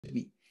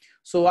me.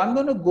 So I'm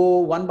going to go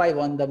one by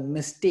one, the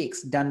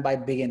mistakes done by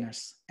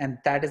beginners. And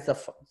that is the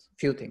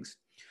few things.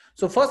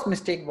 So first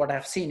mistake, what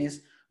I've seen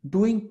is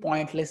doing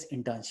pointless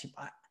internship.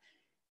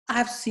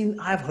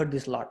 I've heard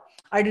this a lot.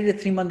 I did a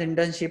 3-month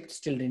internship,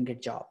 still didn't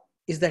get job.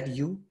 Is that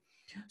you?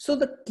 So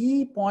the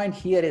key point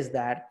here is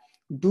that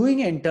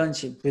doing an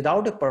internship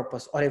without a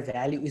purpose or a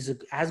value is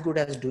as good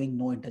as doing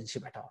no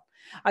internship at all.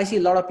 I see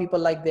a lot of people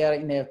like they are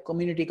in a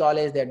community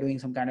college, they're doing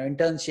some kind of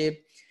internship.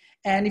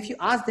 And if you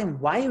ask them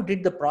why you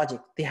did the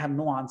project, they have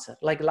no answer.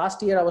 Like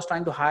last year, I was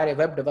trying to hire a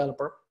web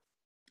developer.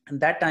 And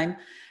that time,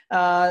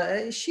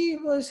 she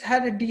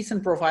had a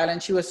decent profile,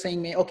 and she was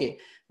saying me, okay,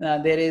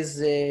 there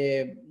is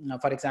a,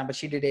 for example,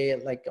 she did a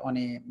like on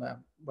a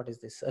what is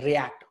this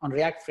React on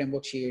React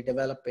framework. She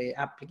developed a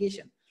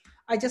application.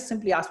 I just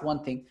simply asked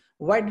one thing: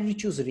 why did you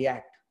choose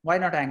React? Why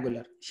not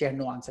Angular? She had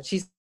no answer.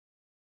 She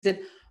said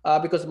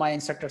because my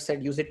instructor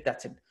said use it.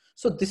 That's it.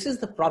 So this is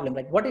the problem.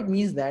 Like what it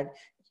means that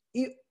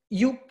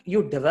you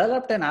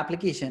developed an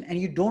application and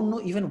you don't know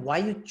even why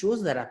you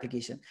chose that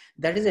application.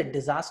 That is a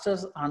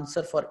disastrous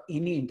answer for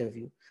any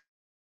interview.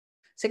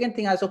 Second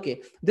thing is,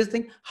 okay, this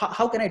thing,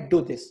 how can I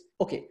do this?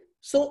 Okay,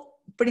 so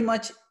pretty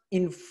much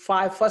in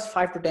first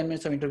 5 to 10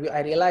 minutes of interview,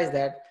 I realized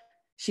that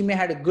she may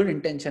had a good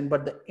intention,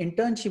 but the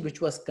internship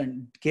which was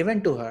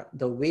given to her,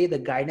 the way the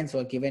guidance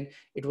was given,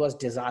 it was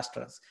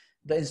disastrous.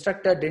 The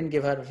instructor didn't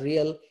give her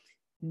real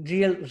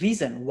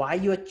reason why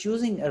you are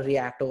choosing a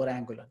React over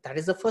Angular. That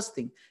is the first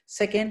thing.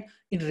 Second,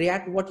 in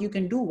React, what you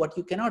can do, what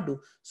you cannot do.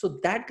 So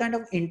that kind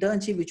of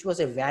internship, which was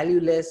a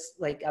valueless,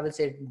 like I will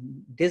say,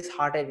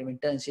 disheartened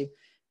internship,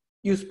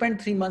 you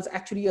spend 3 months,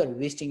 actually you're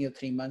wasting your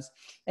 3 months.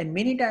 And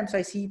many times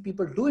I see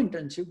people do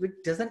internship which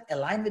doesn't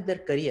align with their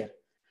career.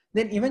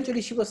 Then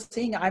eventually she was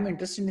saying, I'm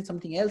interested in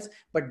something else,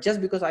 but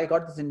just because I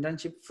got this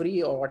internship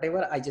free or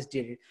whatever, I just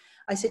did it.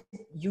 I said,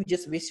 you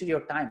just wasted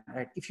your time,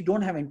 right? If you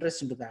don't have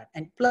interest into that.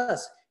 And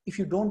plus, if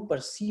you don't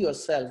pursue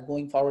yourself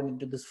going forward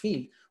into this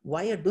field,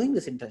 why are you doing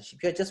this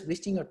internship? You're just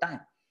wasting your time.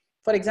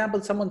 For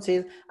example, someone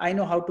says, I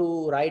know how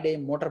to ride a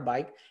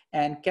motorbike,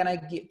 and can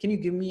you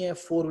give me a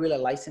 4-wheeler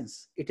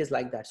license? It is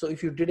like that. So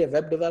if you did a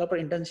web developer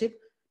internship,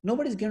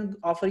 nobody's going to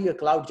offer you a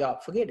cloud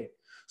job, forget it.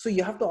 So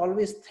you have to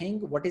always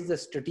think what is the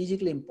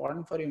strategically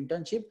important for your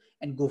internship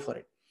and go for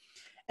it.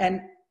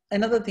 And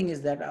another thing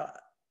is that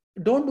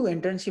don't do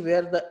internship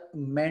where the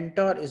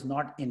mentor is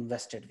not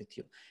invested with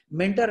you.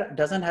 Mentor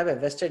doesn't have a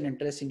vested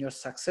interest in your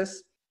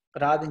success.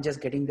 Rather than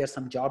just getting there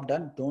some job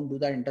done, don't do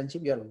that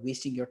internship. You're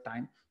wasting your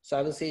time. So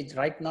I will say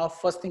right now,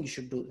 first thing you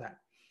should do that.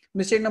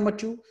 Mistake number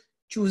 2,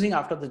 choosing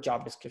after the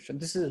job description.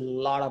 This is a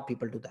lot of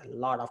people do that, a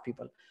lot of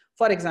people.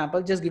 For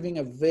example, just giving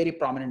a very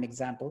prominent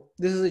example.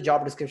 This is a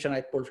job description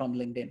I pulled from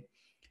LinkedIn.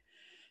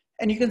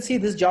 And you can see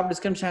this job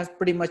description has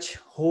pretty much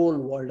whole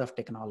world of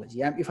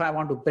technology. And if I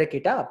want to break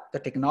it up, the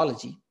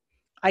technology,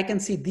 I can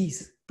see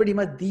pretty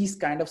much these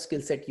kind of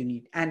skill set you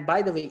need. And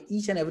by the way,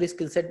 each and every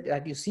skill set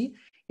that you see,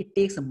 it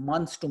takes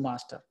months to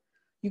master.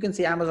 You can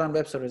see Amazon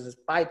Web Services,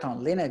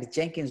 Python, Linux,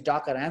 Jenkins,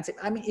 Docker, Ansible.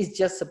 I mean, it's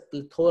just a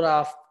plethora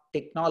of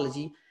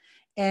technology.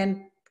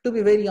 And to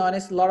be very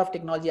honest, a lot of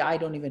technology I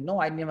don't even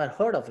know. I never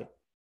heard of it.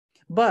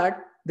 But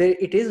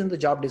it is in the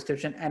job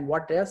description. And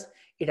what does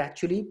it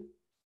actually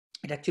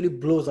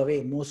blows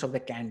away most of the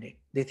candidate.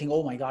 They think,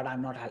 oh my God,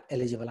 I'm not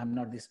eligible. I'm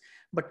not this.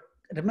 But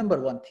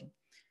remember one thing,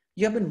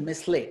 you have been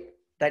misled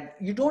that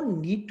you don't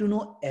need to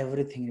know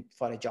everything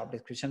for a job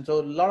description.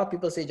 So a lot of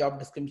people say job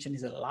description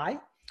is a lie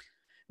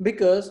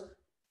because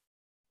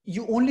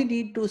you only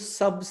need to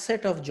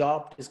subset of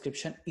job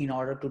description in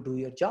order to do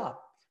your job.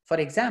 For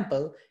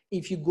example,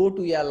 if you go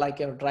to your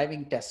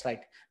driving test, right?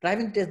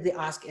 Driving test, they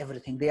ask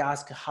everything. They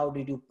ask, how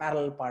did you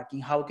parallel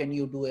parking? How can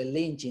you do a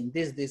lane change?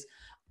 This.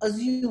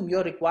 Assume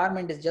your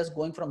requirement is just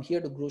going from here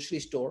to grocery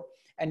store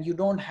and you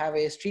don't have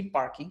a street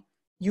parking.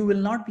 You will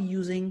not be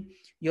using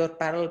your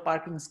parallel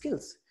parking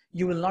skills.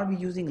 You will not be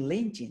using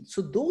lane change.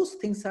 So those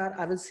things are,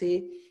 I will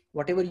say,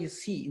 whatever you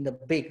see in the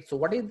big. So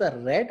what is the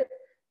red?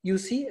 You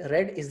see,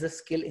 red is the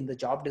skill in the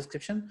job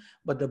description,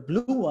 but the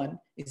blue one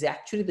is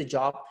actually the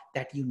job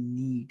that you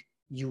need.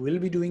 You will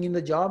be doing in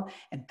the job,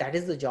 and that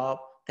is the job,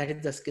 that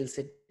is the skill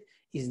set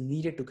is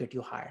needed to get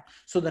you hired.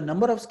 So the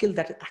number of skills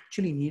that is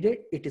actually needed,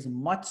 it is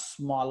much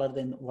smaller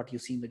than what you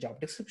see in the job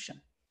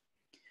description.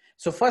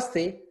 So first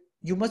thing,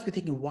 you must be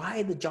thinking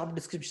why the job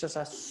descriptions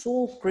are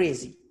so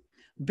crazy,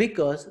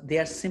 because they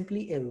are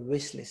simply a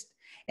wish list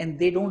and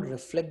they don't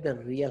reflect the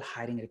real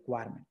hiring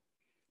requirement.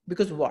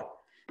 Because what?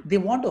 They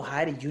want to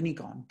hire a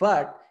unicorn,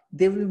 but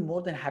they will be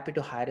more than happy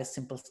to hire a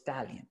simple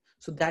stallion.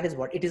 So that is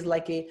what it is,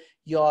 like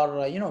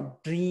your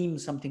dream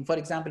something. For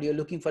example, you're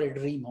looking for a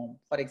dream home.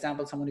 For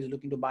example, someone is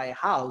looking to buy a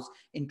house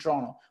in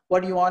Toronto.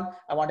 What do you want?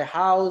 I want a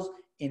house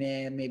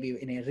maybe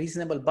in a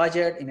reasonable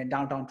budget in a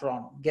downtown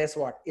Toronto. Guess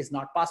what? It's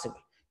not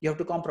possible. You have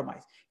to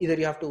compromise. Either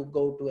you have to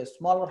go to a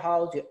smaller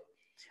house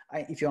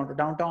if you want to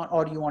downtown,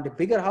 or you want a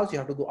bigger house, you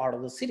have to go out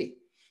of the city.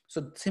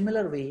 So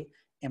similar way,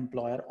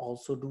 employer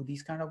also do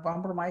these kind of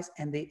compromise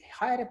and they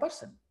hire a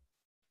person.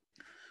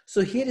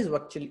 So here is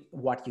actually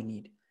what you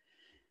need.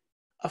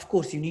 Of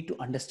course, you need to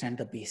understand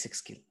the basic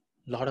skill.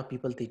 A lot of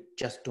people, they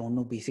just don't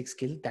know basic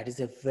skill. That is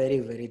a very,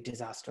 very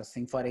disastrous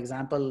thing. For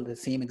example, the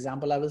same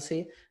example I will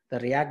say, the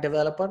React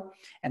developer,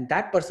 and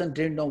that person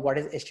didn't know what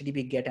is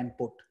HTTP get and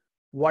put.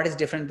 What is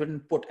different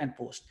between put and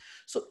post.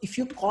 So if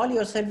you call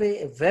yourself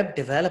a web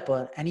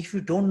developer and if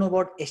you don't know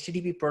about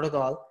HTTP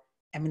protocol,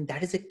 I mean,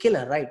 that is a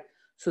killer, right?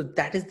 So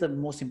that is the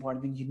most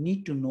important thing. You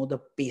need to know the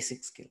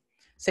basic skill.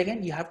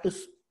 Second, you have to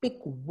pick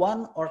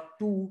one or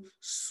two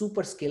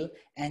super skill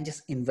and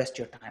just invest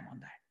your time on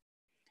that.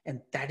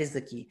 And that is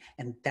the key.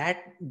 And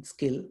that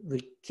skill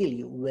will kill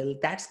you. Well,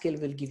 that skill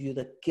will give you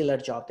the killer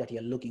job that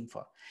you're looking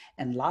for.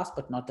 And last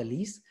but not the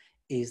least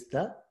is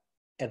the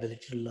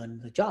ability to learn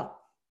the job.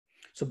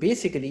 So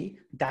basically,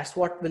 that's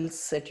what will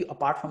set you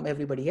apart from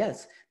everybody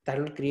else. That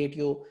will create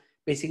you,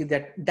 basically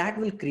that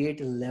will create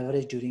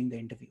leverage during the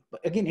interview.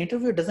 But again,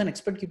 interviewer doesn't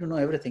expect you to know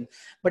everything.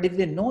 But if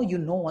they know you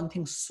know one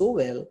thing so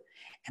well,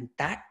 and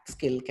that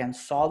skill can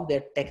solve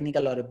their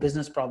technical or a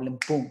business problem,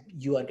 boom,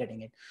 you are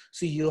getting it.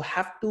 So you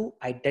have to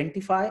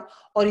identify,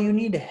 or you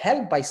need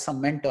help by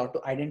some mentor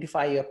to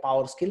identify your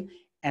power skill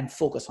and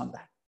focus on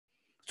that.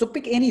 So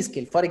pick any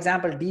skill. For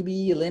example,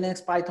 DB,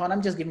 Linux, Python,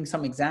 I'm just giving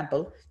some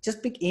example.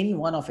 Just pick any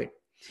one of it.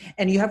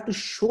 And you have to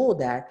show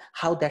that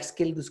how that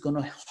skill is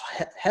going to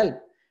help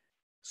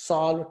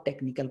solve a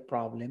technical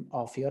problem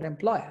of your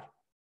employer,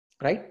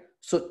 right?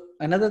 So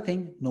another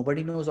thing,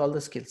 nobody knows all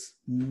the skills.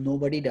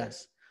 Nobody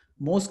does.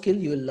 Most skill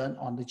you will learn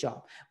on the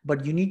job,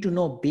 but you need to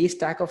know base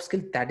stack of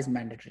skill. That is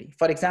mandatory.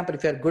 For example,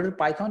 if you're good at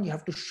Python, you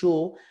have to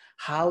show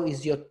how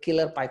is your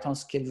killer Python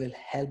skill will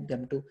help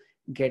them to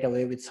get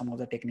away with some of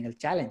the technical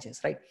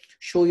challenges, right?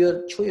 Show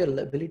your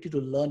ability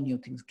to learn new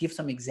things. Give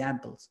some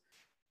examples.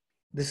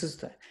 This is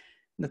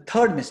the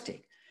third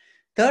mistake.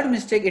 Third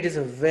mistake, it is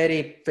a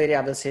very, very,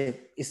 I will say,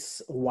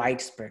 is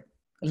widespread.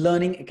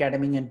 Learning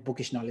academic and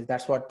bookish knowledge.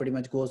 That's what pretty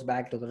much goes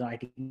back to the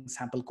writing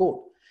sample code.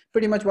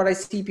 Pretty much what I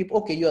see people,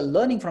 okay, you are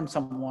learning from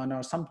someone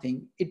or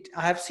something.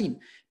 I have seen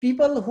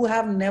people who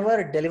have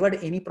never delivered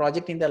any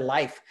project in their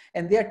life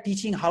and they are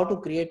teaching how to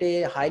create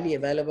a highly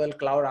available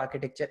cloud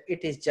architecture.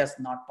 It is just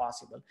not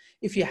possible.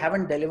 If you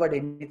haven't delivered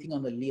anything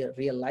on the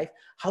real life,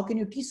 how can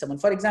you teach someone?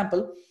 For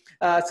example,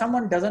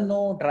 someone doesn't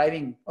know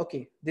driving.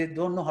 Okay, they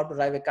don't know how to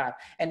drive a car.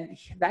 And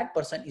that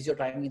person is your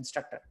driving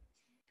instructor.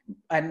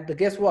 And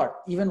guess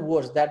what? Even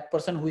worse, that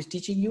person who is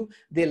teaching you,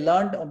 they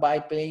learned by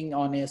playing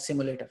on a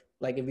simulator,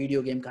 like a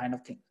video game kind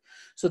of thing.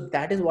 So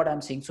that is what I'm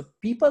saying. So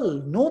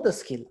people know the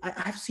skill.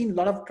 I've seen a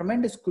lot of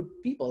tremendous good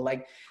people,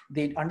 like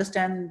they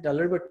understand a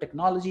little bit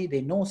technology,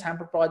 they know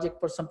sample project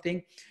or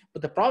something.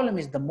 But the problem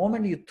is the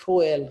moment you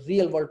throw a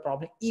real world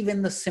problem,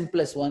 even the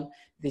simplest one,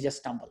 they just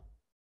stumble.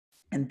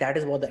 And that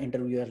is what the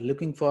interviewer is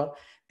looking for.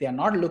 They are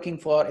not looking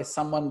for is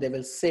someone they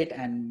will sit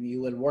and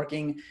you will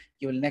working,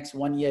 you will next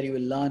 1 year, you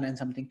will learn and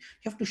something.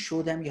 You have to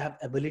show them you have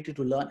ability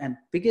to learn. And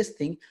biggest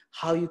thing,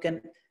 how you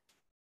can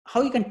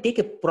take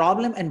a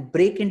problem and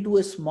break into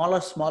a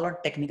smaller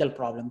technical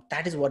problem.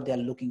 That is what they are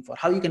looking for.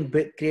 How you can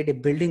create a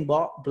building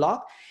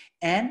block.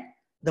 And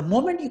the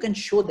moment you can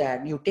show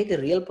that you take a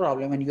real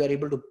problem and you are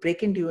able to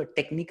break into a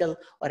technical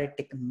or a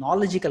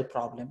technological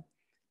problem,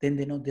 then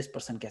they know this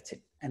person gets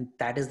it. And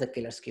that is the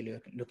killer skill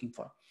you're looking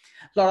for.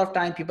 A lot of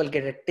time people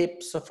get a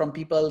tips from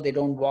people, they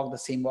don't walk the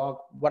same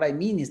walk. What I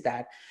mean is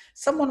that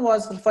someone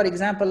was, for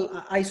example,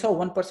 I saw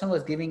one person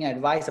was giving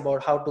advice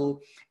about how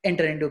to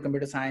enter into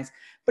computer science.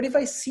 But if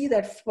I see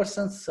that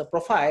person's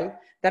profile,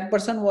 that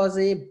person was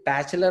a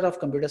bachelor of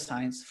computer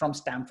science from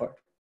Stanford.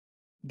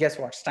 Guess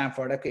what?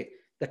 Stanford, okay,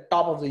 the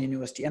top of the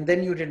university. And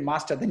then you did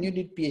master, then you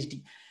did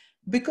PhD.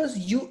 Because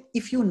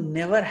if you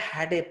never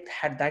had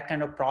that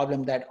kind of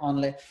problem, that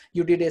online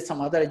you did some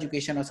other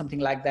education or something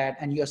like that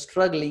and you're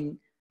struggling,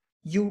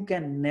 you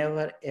can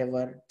never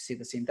ever see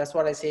the same. That's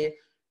what I say,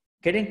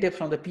 getting tips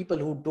from the people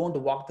who don't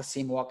walk the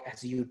same walk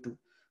as you do.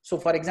 So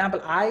for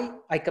example, I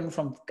come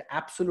from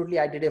absolutely,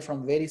 I did it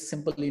from very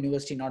simple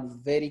university, not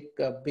very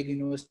big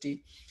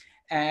university.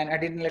 And I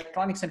did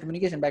electronics and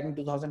communication back in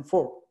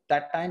 2004.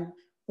 That time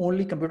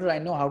only computer I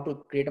know how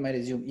to create my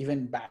resume,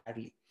 even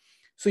badly.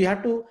 So you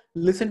have to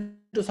listen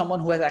to someone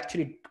who has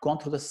actually gone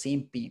through the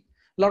same pain.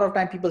 A lot of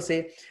time people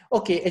say,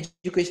 okay,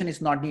 education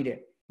is not needed.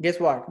 Guess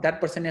what? That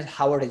person is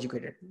Harvard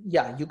educated.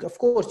 Yeah, of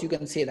course you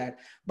can say that,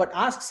 but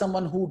ask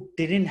someone who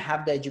didn't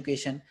have the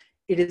education,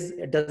 does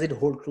it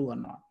hold true or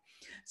not?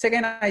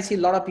 Second, I see a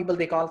lot of people,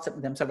 they call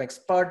themselves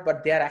expert,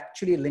 but they are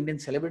actually LinkedIn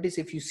celebrities.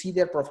 If you see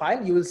their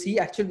profile, you will see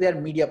actually they are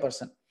media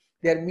person.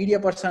 They are media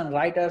person,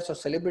 writers or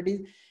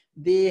celebrities.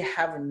 They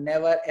have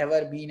never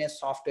ever been a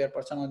software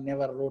person or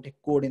never wrote a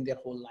code in their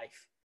whole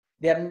life.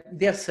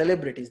 They are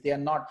celebrities. They are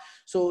not.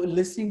 So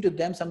listening to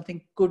them,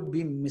 something could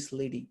be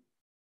misleading.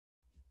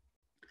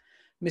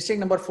 Mistake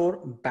number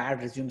 4,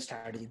 bad resume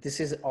strategy. This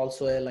is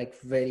also a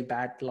very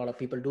bad. A lot of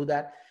people do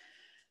that.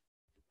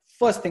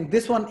 First thing,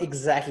 this one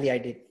exactly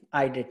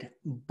I did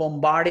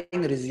bombarding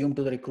resume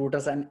to the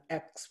recruiters and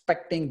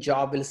expecting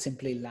job will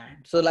simply land.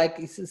 So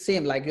it's the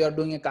same, like you are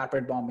doing a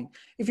carpet bombing.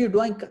 If you're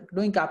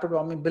doing carpet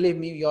bombing, believe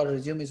me, your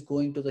resume is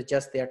going to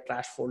just their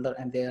trash folder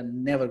and they are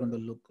never going to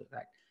look good,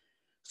 right?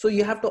 So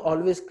you have to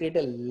always create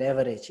a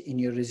leverage in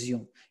your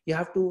resume. You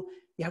have to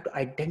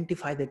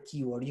identify the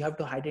keyword. You have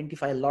to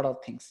identify a lot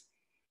of things.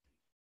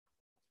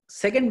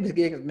 Second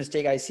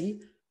mistake I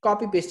see,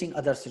 copy pasting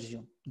others'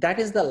 resume. That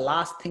is the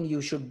last thing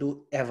you should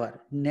do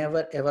ever.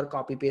 Never ever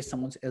copy paste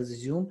someone else's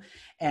resume.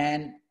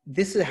 And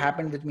this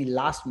happened with me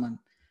last month.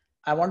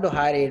 I want to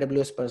hire a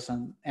AWS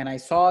person, and I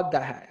saw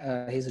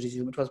his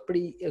resume. It was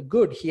pretty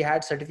good. He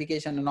had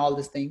certification and all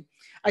this thing.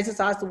 I just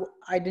asked.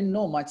 I didn't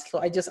know much, so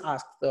I just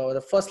asked.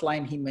 The first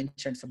line he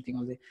mentioned something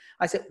on the.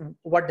 I said,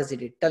 "What does it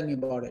do? Tell me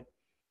about it."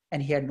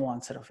 And he had no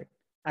answer of it.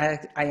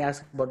 I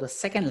asked about the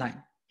second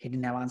line. He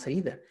didn't have answer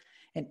either.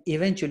 And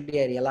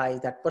eventually, I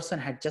realized that person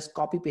had just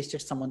copy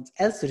pasted someone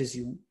else's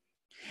resume,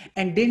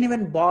 and didn't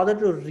even bother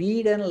to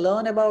read and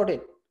learn about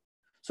it.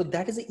 So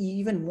that is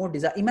even more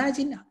desire.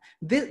 Imagine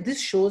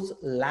this shows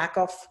lack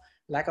of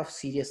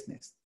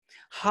seriousness.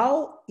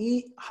 How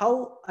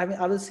I mean,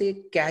 I will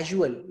say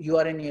casual you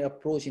are in your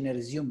approach in a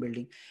resume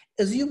building.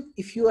 Assume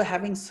if you are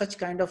having such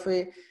kind of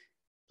a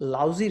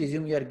lousy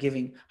resume you are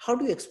giving, how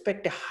do you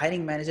expect a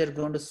hiring manager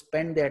going to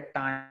spend their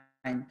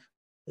time,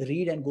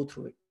 read and go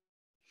through it?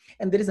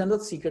 And there is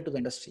another secret to the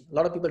industry. A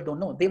lot of people don't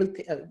know. They will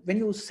when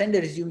you send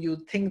a resume, you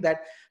think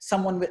that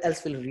someone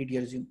else will read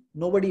your resume.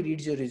 Nobody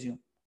reads your resume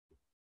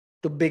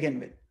to begin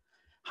with.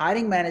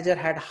 Hiring manager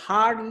had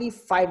hardly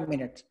 5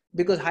 minutes,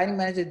 because hiring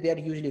managers, they are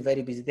usually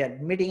very busy. They are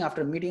meeting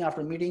after meeting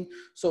after meeting.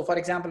 So for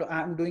example,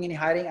 I'm doing any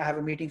hiring, I have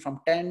a meeting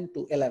from 10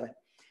 to 11.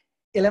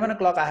 11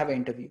 o'clock, I have an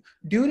interview.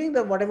 During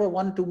the whatever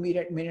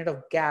 1-2 minute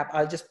of gap,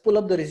 I'll just pull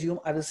up the resume.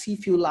 I will see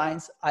few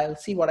lines. I'll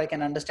see what I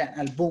can understand.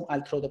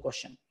 I'll throw the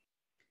question.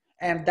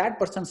 And that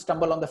person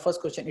stumble on the first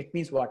question. It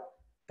means what?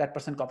 That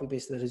person copy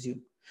paste the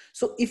resume.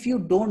 So if you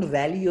don't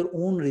value your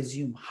own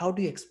resume, how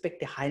do you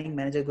expect a hiring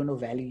manager going to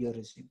value your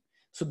resume?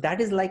 So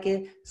that is like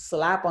a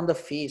slap on the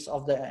face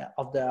of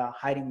the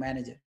hiring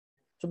manager.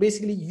 So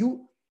basically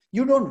you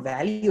don't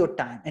value your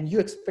time, and you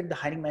expect the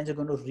hiring manager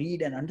going to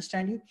read and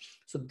understand you.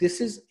 So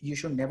this is, you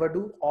should never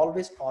do.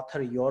 Always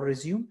author your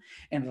resume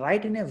and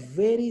write in a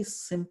very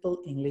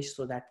simple English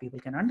so that people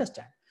can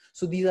understand.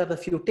 So these are the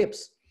few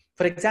tips.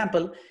 For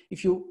example,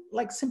 if you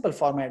like simple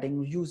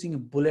formatting, using a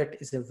bullet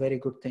is a very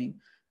good thing.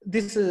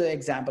 This is an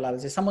example. I will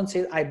say someone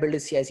says, I build a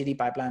CI/CD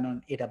pipeline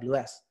on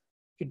AWS.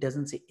 It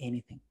doesn't say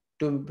anything.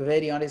 To be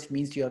very honest, it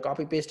means you are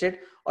copy pasted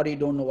or you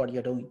don't know what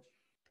you're doing.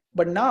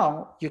 But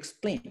now you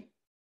explain.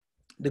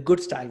 The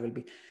good style will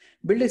be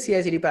build a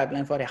CI/CD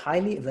pipeline for a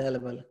highly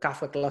available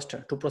Kafka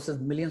cluster to process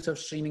millions of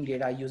streaming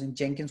data using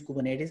Jenkins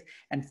Kubernetes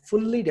and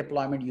fully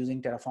deployment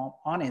using Terraform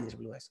on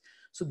AWS.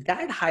 So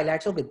that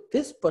highlights, okay,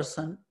 this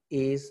person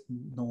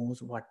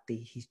knows what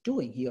he's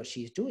doing, he or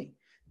she is doing.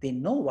 They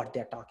know what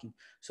they're talking.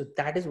 So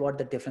that is what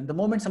the difference. The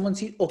moment someone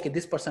sees, okay,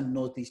 this person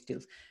knows these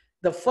skills,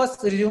 the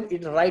first resume,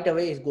 it right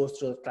away, it goes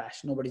through the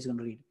trash. Nobody's going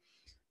to read.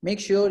 Make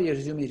sure your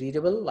resume is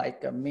readable,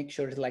 make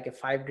sure it's like a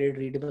 5-grade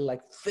readable,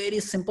 like very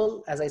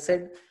simple. As I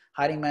said,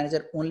 hiring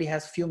manager only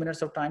has few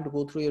minutes of time to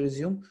go through your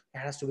resume. It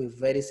has to be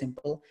very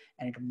simple,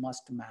 and it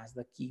must match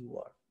the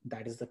keyword.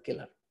 That is the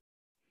killer.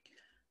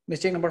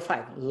 Mistake number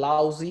 5,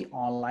 lousy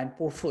online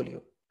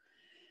portfolio.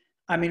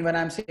 I mean, when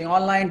I'm saying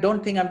online,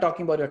 don't think I'm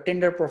talking about your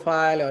Tinder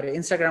profile or your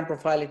Instagram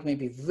profile. It may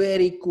be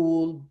very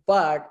cool,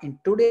 but in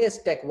today's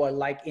tech world,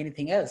 like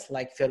anything else,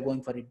 like if you're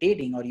going for a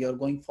dating or you're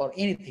going for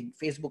anything,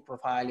 Facebook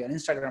profile, your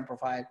Instagram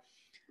profile,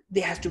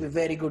 they have to be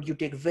very good. You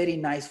take very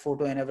nice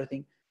photo and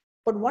everything.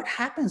 But what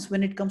happens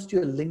when it comes to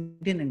your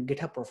LinkedIn and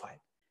GitHub profile?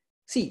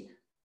 See,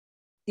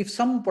 if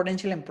some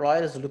potential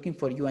employer is looking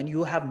for you and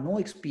you have no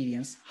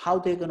experience, how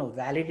they're going to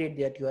validate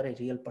that you are a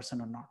real person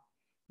or not?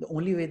 The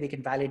only way they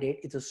can validate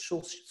is a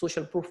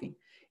social proofing.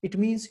 It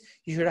means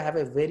you should have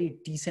a very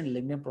decent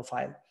LinkedIn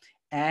profile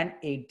and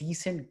a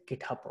decent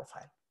GitHub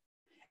profile.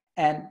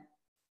 And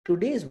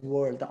today's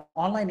world, the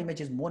online image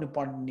is more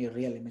important than your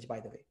real image, by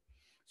the way.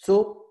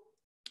 So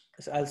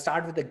I'll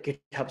start with the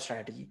GitHub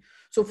strategy.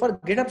 So for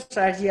GitHub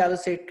strategy, I will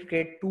say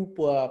create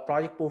 2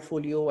 project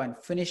portfolio and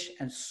finish,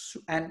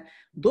 and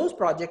those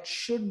projects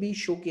should be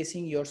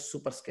showcasing your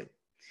super skill.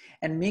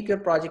 And make your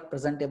project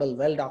presentable,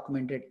 well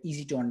documented,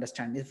 easy to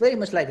understand. It's very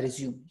much like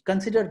resume.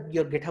 Consider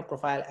your GitHub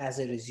profile as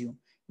a resume.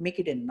 Make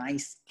it a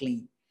nice,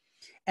 clean.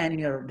 And in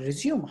your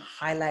resume,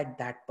 highlight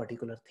that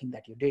particular thing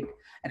that you did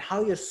and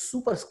how your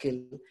super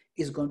skill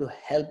is going to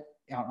help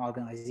an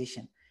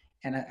organization.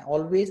 And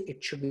always,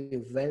 it should be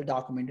well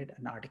documented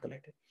and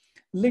articulated.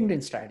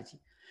 LinkedIn strategy.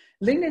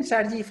 LinkedIn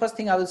strategy, first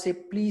thing I will say,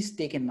 please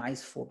take a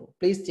nice photo.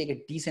 Please take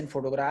a decent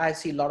photograph. I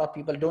see a lot of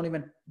people don't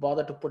even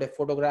bother to put a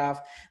photograph.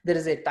 There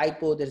is a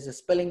typo, there is a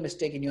spelling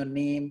mistake in your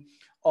name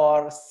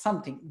or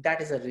something.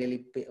 That is a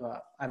really,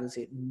 I will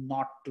say,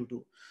 not to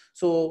do.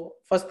 So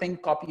first thing,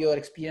 copy your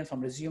experience from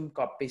resume,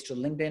 copy paste to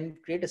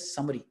LinkedIn, create a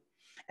summary.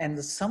 And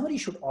the summary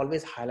should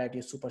always highlight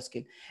your super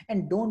skill.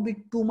 And don't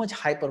be too much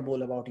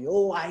hyperbole about you.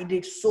 Oh, I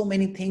did so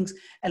many things.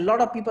 And a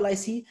lot of people I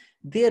see,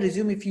 their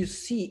resume, if you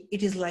see,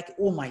 it is like,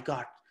 oh my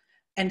God.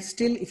 And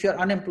still, if you're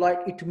unemployed,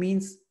 it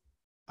means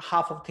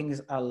half of things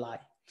are a lie.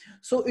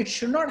 So it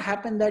should not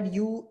happen that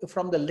you,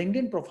 from the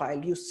LinkedIn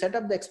profile, you set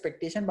up the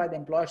expectation by the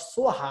employer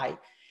so high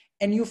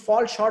and you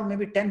fall short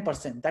maybe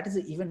 10%. That is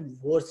an even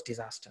worse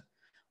disaster.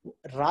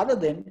 Rather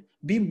than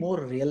be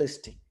more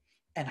realistic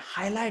and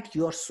highlight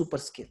your super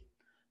skill.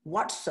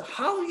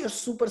 How your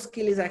super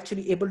skill is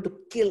actually able to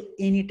kill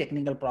any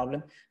technical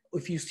problem.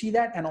 If you see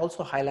that, and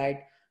also highlight,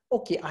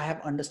 okay, I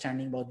have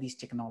understanding about these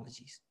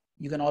technologies.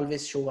 You can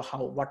always show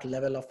what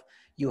level of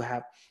you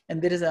have.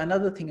 And there is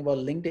another thing about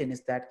LinkedIn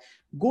is that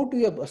go to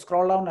your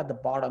scroll down at the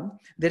bottom.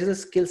 There is a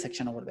skill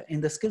section over there.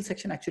 In the skill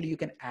section, actually, you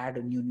can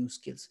add new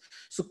skills.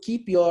 So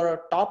keep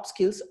your top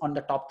skills on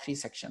the top 3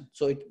 section.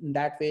 So in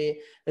that way,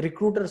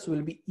 recruiters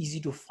will be easy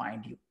to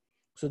find you.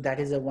 So that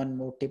is a one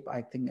more tip.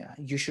 I think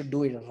you should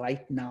do it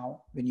right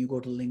now when you go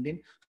to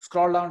LinkedIn.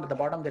 Scroll down to the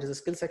bottom. There is a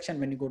skill section.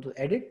 When you go to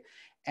edit,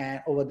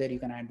 and over there you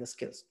can add the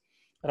skills.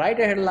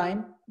 Write a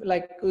headline,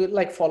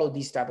 like follow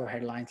these type of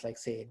headlines, like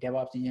say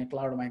DevOps engineer,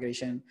 cloud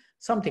migration,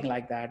 something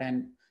like that,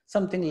 and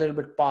something a little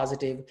bit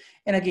positive.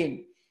 And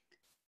again,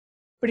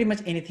 pretty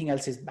much anything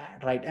else is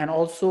bad, right? And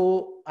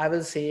also I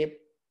will say,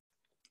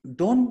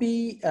 don't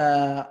be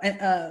for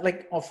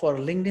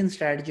LinkedIn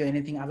strategy or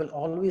anything, I will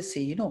always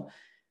say,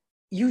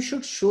 you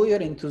should show your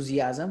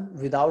enthusiasm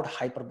without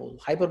hyperbole.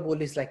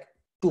 Hyperbole is like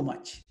too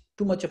much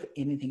of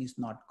anything is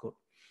not good.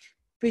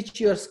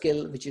 Pitch your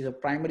skill, which is a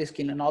primary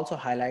skill, and also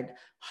highlight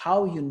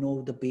how you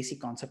know the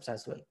basic concepts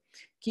as well.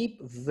 Keep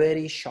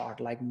very short,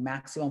 like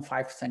maximum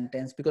 5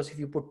 sentences, because if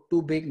you put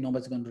too big,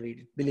 nobody's going to read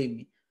it. Believe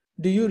me.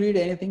 Do you read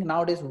anything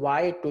nowadays?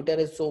 Why Twitter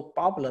is so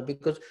popular?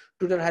 Because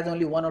Twitter has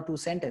only 1 or 2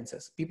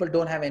 sentences. People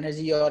don't have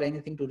energy or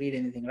anything to read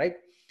anything, right?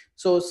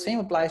 So same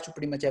applies to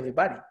pretty much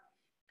everybody.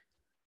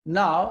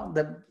 Now,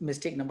 the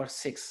mistake number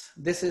 6.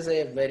 This is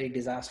a very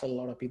disaster a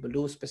lot of people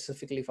do,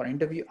 specifically for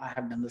interview. I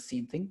have done the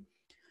same thing.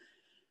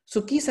 So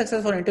key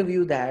success for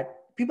interview,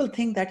 that people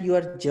think that you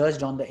are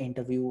judged on the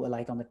interview,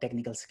 like on the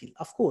technical skill.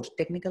 Of course,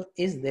 technical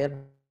is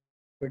there,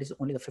 but it's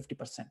only the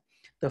 50%.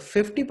 The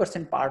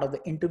 50% part of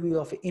the interview,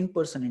 of an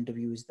in-person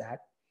interview, is that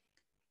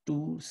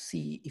to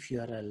see if you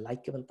are a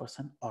likable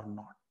person or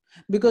not.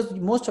 Because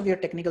most of your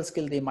technical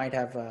skill, they might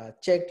have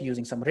checked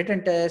using some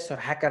written tests or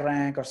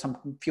HackerRank, or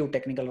some few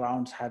technical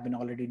rounds have been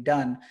already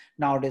done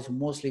nowadays,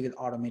 mostly with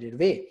automated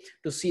way,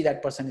 to see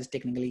that person is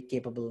technically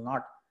capable or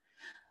not.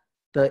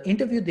 The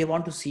interview, they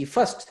want to see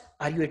first,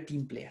 are you a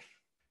team player?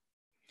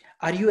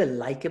 Are you a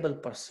likable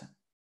person?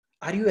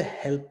 Are you a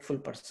helpful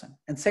person?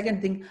 And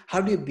second thing,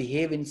 how do you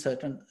behave in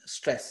certain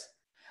stress?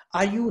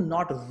 Are you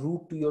not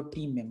rude to your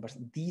team members?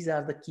 These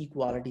are the key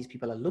qualities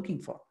people are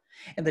looking for.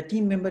 And the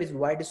team member is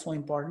why it is so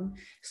important,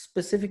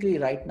 specifically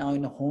right now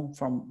in a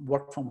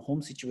work from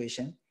home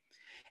situation.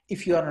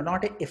 If you are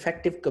not an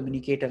effective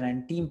communicator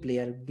and team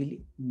player,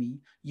 believe me,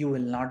 you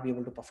will not be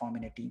able to perform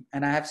in a team.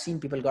 And I have seen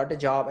people got a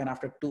job and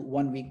after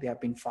 1 week, they have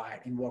been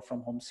fired in work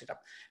from home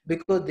setup,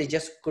 because they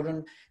just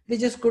couldn't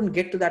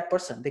get to that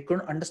person. They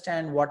couldn't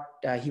understand what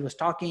he was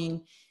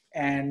talking,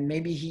 and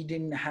maybe he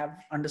didn't have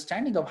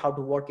understanding of how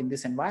to work in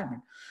this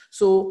environment.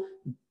 So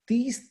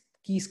these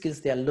key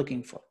skills they are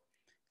looking for.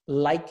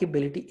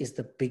 Likability is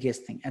the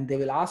biggest thing, and they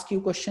will ask you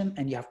a question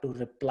and you have to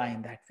reply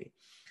in that way.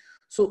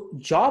 So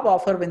job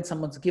offer, when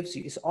someone gives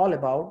you, is all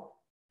about,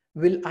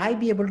 will I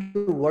be able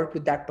to work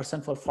with that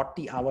person for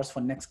 40 hours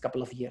for next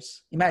couple of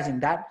years?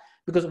 Imagine that,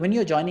 because when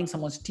you're joining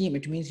someone's team,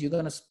 it means you're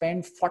going to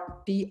spend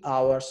 40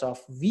 hours of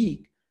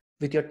week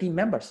with your team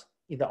members,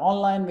 either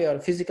online way or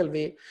physical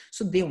way.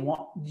 So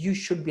you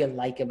should be a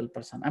likable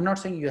person. I'm not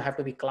saying you have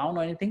to be clown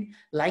or anything.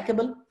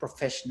 Likable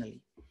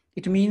professionally.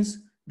 It means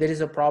there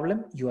is a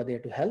problem, you are there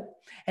to help.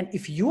 And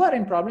if you are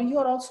in problem, you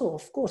are also,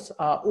 of course,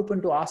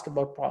 open to ask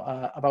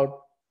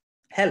about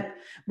help.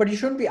 But you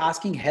shouldn't be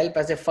asking help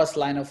as a first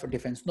line of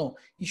defense. No,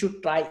 you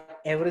should try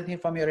everything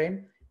from your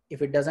end.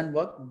 If it doesn't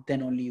work,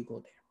 then only you go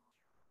there.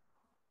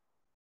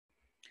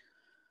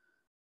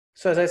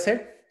 So as I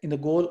said, in the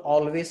goal,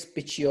 always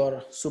pitch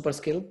your super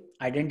skill,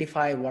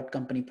 identify what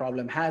company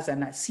problem has,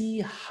 and see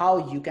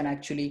how you can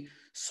actually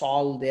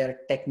solve their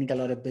technical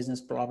or a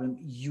business problem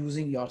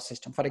using your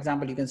system. For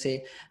example, you can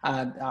say,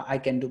 I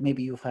can do,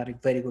 maybe you're very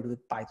good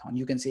with Python.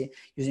 You can say,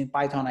 using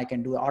Python, I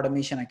can do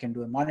automation, I can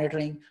do a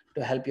monitoring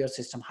to help your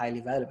system highly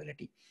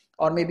availability.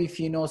 Or maybe if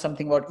you know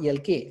something about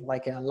ELK,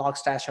 like a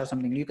Logstash or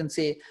something, you can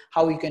say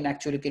how you can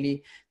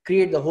actually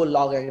create the whole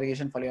log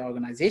aggregation for your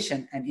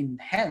organization, and in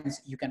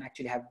hence you can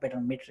actually have better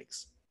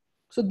metrics.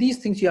 So these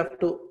things you have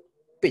to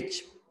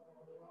pitch.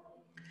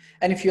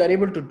 And if you are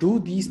able to do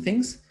these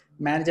things,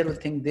 manager will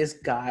think this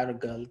guy or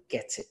girl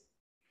gets it.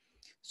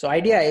 So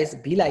idea is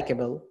be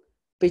likable,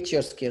 pitch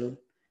your skill,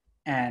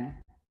 and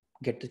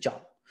get the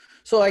job.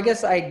 So I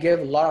guess I gave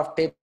a lot of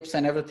tips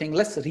and everything.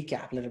 Let's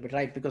recap a little bit,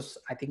 right? Because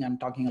I think I'm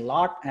talking a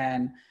lot,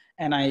 and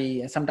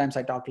sometimes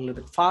I talk a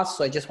little bit fast.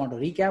 So I just want to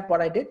recap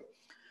what I did.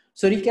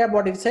 So recap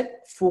what I said,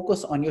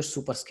 focus on your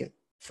super skill.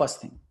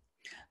 First thing,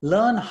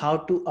 learn how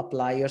to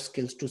apply your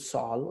skills to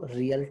solve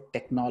real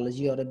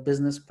technology or a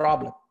business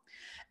problem.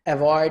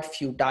 Avoid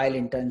futile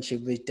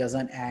internship, which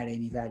doesn't add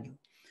any value.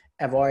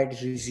 Avoid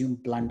resume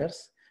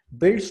blunders.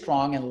 build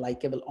strong and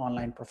likable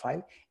online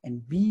profile,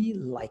 and be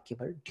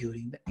likable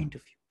during the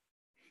interview.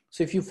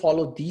 So if you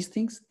follow these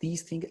things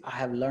I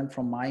have learned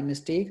from my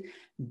mistake,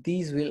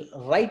 these will,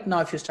 right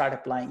now, if you start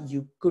applying,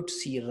 you could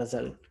see a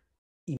result